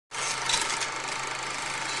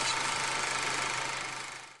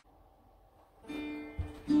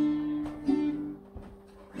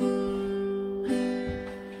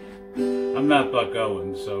not Buck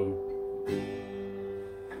Owens, so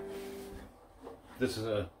this is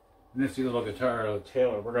a nifty little guitar out of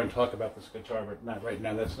Taylor. We're going to talk about this guitar, but not right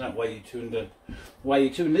now. That's not why you tuned in. Why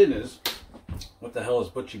you tuned in is, what the hell is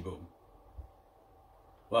Butchy Boom?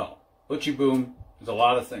 Well, Butchy Boom is a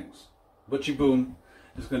lot of things. Butchy Boom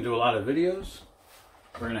is going to do a lot of videos.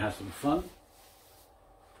 We're going to have some fun.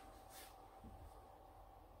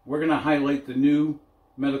 We're going to highlight the new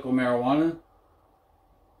medical marijuana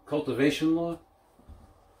cultivation law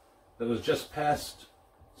that was just passed,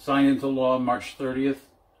 signed into law March 30th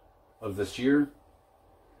of this year.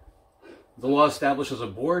 The law establishes a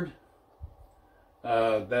board.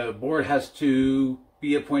 The board has to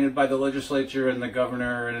be appointed by the legislature and the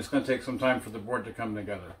governor, and it's going to take some time for the board to come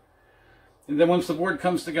together. And then once the board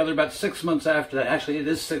comes together, about 6 months after that, actually it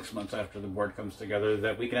is 6 months after the board comes together,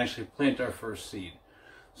 that we can actually plant our first seed.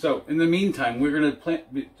 So in the meantime, we're going to plant.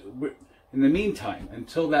 In the meantime,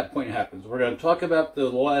 until that point happens, we're going to talk about the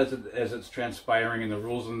law as it's transpiring and the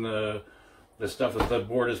rules and the stuff that the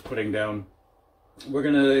board is putting down. We're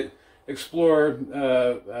going to explore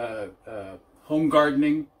home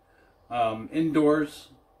gardening, indoors,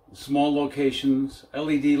 small locations,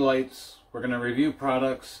 LED lights. We're going to review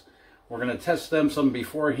products. We're going to test them some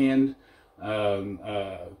beforehand, give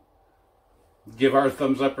our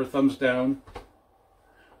thumbs up or thumbs down.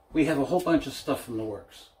 We have a whole bunch of stuff in the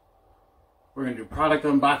works. We're going to do product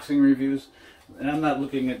unboxing reviews, and I'm not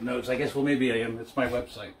looking at notes. I guess, well, maybe I am. It's my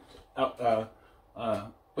website,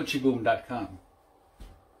 butchyboom.com.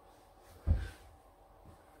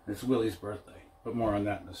 It's Willie's birthday, but more on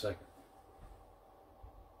that in a second.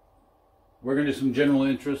 We're going to do some general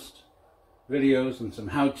interest videos and some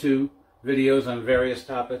how-to videos on various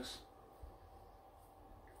topics.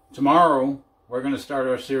 Tomorrow, we're going to start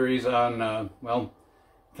our series on, well,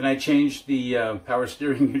 can I change the power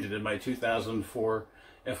steering unit in my 2004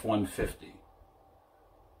 F-150?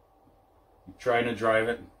 I'm trying to drive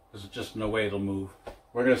it. There's just no way it'll move.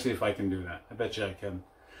 We're going to see if I can do that. I bet you I can.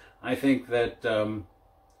 I think that the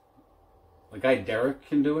guy Derek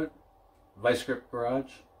can do it. Vice Grip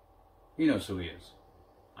Garage. He knows who he is.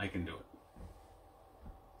 I can do it.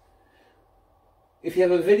 If you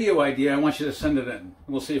have a video idea, I want you to send it in.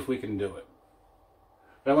 We'll see if we can do it.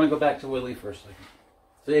 But I want to go back to Willie for a second.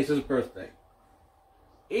 Today's his birthday.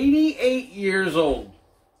 88 years old.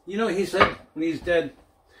 You know what he said when he's dead?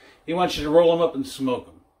 He wants you to roll him up and smoke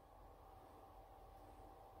him.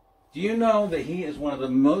 Do you know that he is one of the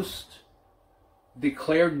most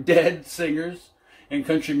declared dead singers in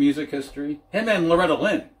country music history? Him and Loretta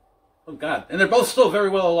Lynn. Oh, God. And they're both still very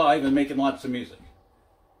well alive and making lots of music.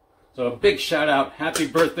 So a big shout out. Happy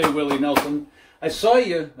birthday, Willie Nelson. I saw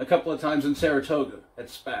you a couple of times in Saratoga at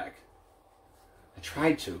SPAC. I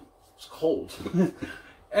tried to. It was cold.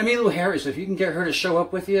 Emmylou Harris, if you can get her to show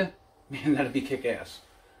up with you, man, that'd be kick-ass.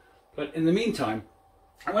 But in the meantime,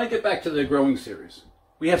 I want to get back to the growing series.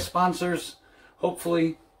 We have sponsors,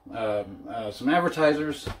 hopefully, some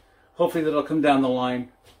advertisers. Hopefully that'll come down the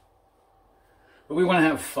line. But we want to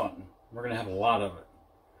have fun. We're going to have a lot of it.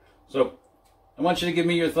 So I want you to give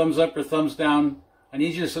me your thumbs up or thumbs down. I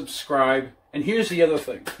need you to subscribe. And here's the other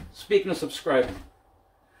thing. Speaking of subscribing,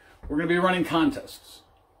 we're going to be running contests.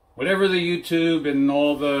 Whatever the YouTube and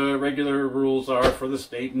all the regular rules are for the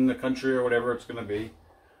state and the country or whatever it's going to be,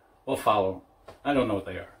 we'll follow. I don't know what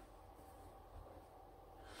they are.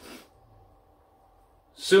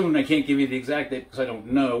 Soon, I can't give you the exact date because I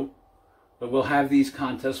don't know, but we'll have these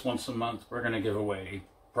contests once a month. We're going to give away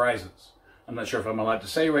prizes. I'm not sure if I'm allowed to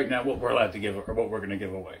say right now what we're allowed to give or what we're going to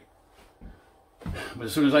give away. But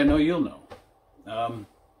as soon as I know, you'll know.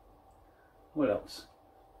 What else?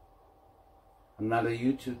 I'm not a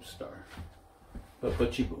YouTube star, but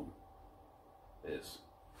Butchy Boom is.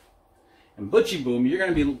 And Butchy Boom, you're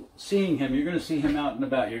going to be seeing him. You're going to see him out and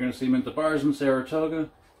about. You're going to see him at the bars in Saratoga.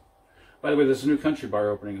 By the way, there's a new country bar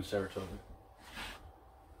opening in Saratoga.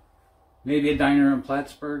 Maybe a diner in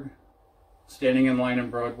Plattsburgh, standing in line on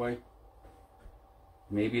Broadway.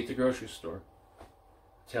 Maybe at the grocery store.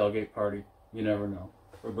 Tailgate party. You never know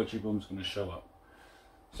where Butchy Boom's going to show up.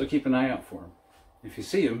 So keep an eye out for him. If you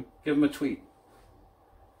see him, give him a tweet.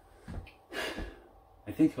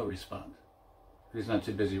 I think he'll respond. If he's not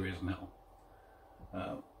too busy raising hell.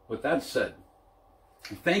 With that said,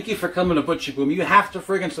 thank you for coming to Butchy Boom. You have to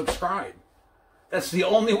friggin' subscribe. That's the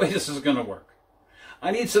only way this is going to work.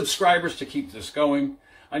 I need subscribers to keep this going.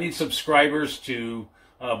 I need subscribers to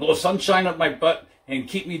blow sunshine up my butt and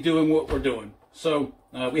keep me doing what we're doing. So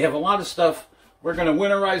we have a lot of stuff. We're going to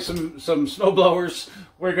winterize some snow blowers.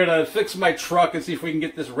 We're going to fix my truck and see if we can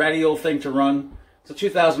get this ratty old thing to run. It's a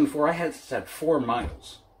 2004. I had 4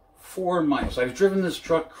 miles. 4 miles. I've driven this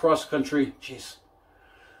truck cross country, jeez,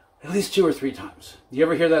 at least 2 or 3 times. You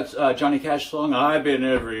ever hear that Johnny Cash song? I've been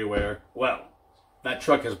everywhere. Well, that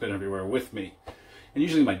truck has been everywhere with me. And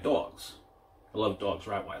usually my dogs. I love dogs,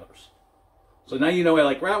 Rottweilers. So now you know I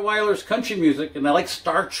like Rottweilers, country music, and I like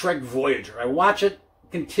Star Trek Voyager. I watch it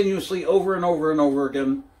continuously over and over and over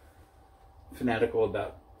again. Fanatical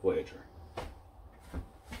about Voyager.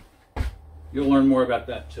 You'll learn more about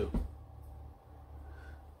that too.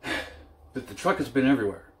 But the truck has been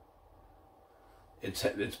everywhere. It's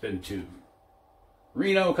been to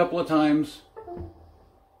Reno a couple of times,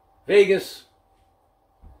 Vegas,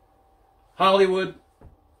 Hollywood.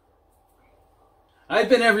 I've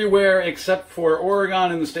been everywhere except for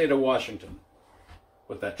Oregon and the state of Washington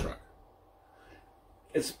with that truck.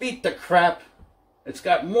 It's beat the crap. It's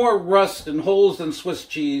got more rust and holes than Swiss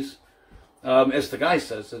cheese. As the guy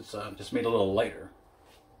says, it's just made a little lighter.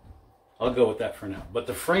 I'll go with that for now. But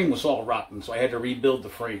the frame was all rotten, so I had to rebuild the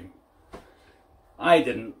frame. I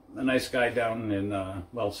didn't. A nice guy down in,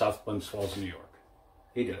 South Glens Falls, New York.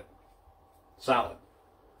 He did it. Solid.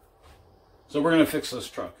 So we're going to fix this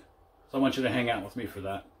truck. So I want you to hang out with me for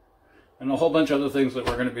that. And a whole bunch of other things that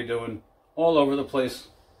we're going to be doing all over the place.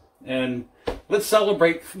 And let's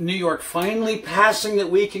celebrate New York finally passing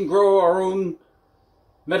that we can grow our own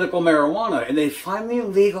medical marijuana. And they finally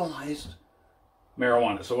legalized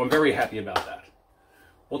marijuana. So I'm very happy about that.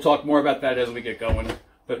 We'll talk more about that as we get going.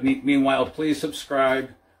 But meanwhile, please subscribe.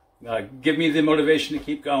 Give me the motivation to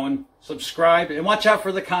keep going. Subscribe and watch out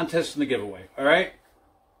for the contest and the giveaway. All right?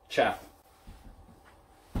 Ciao.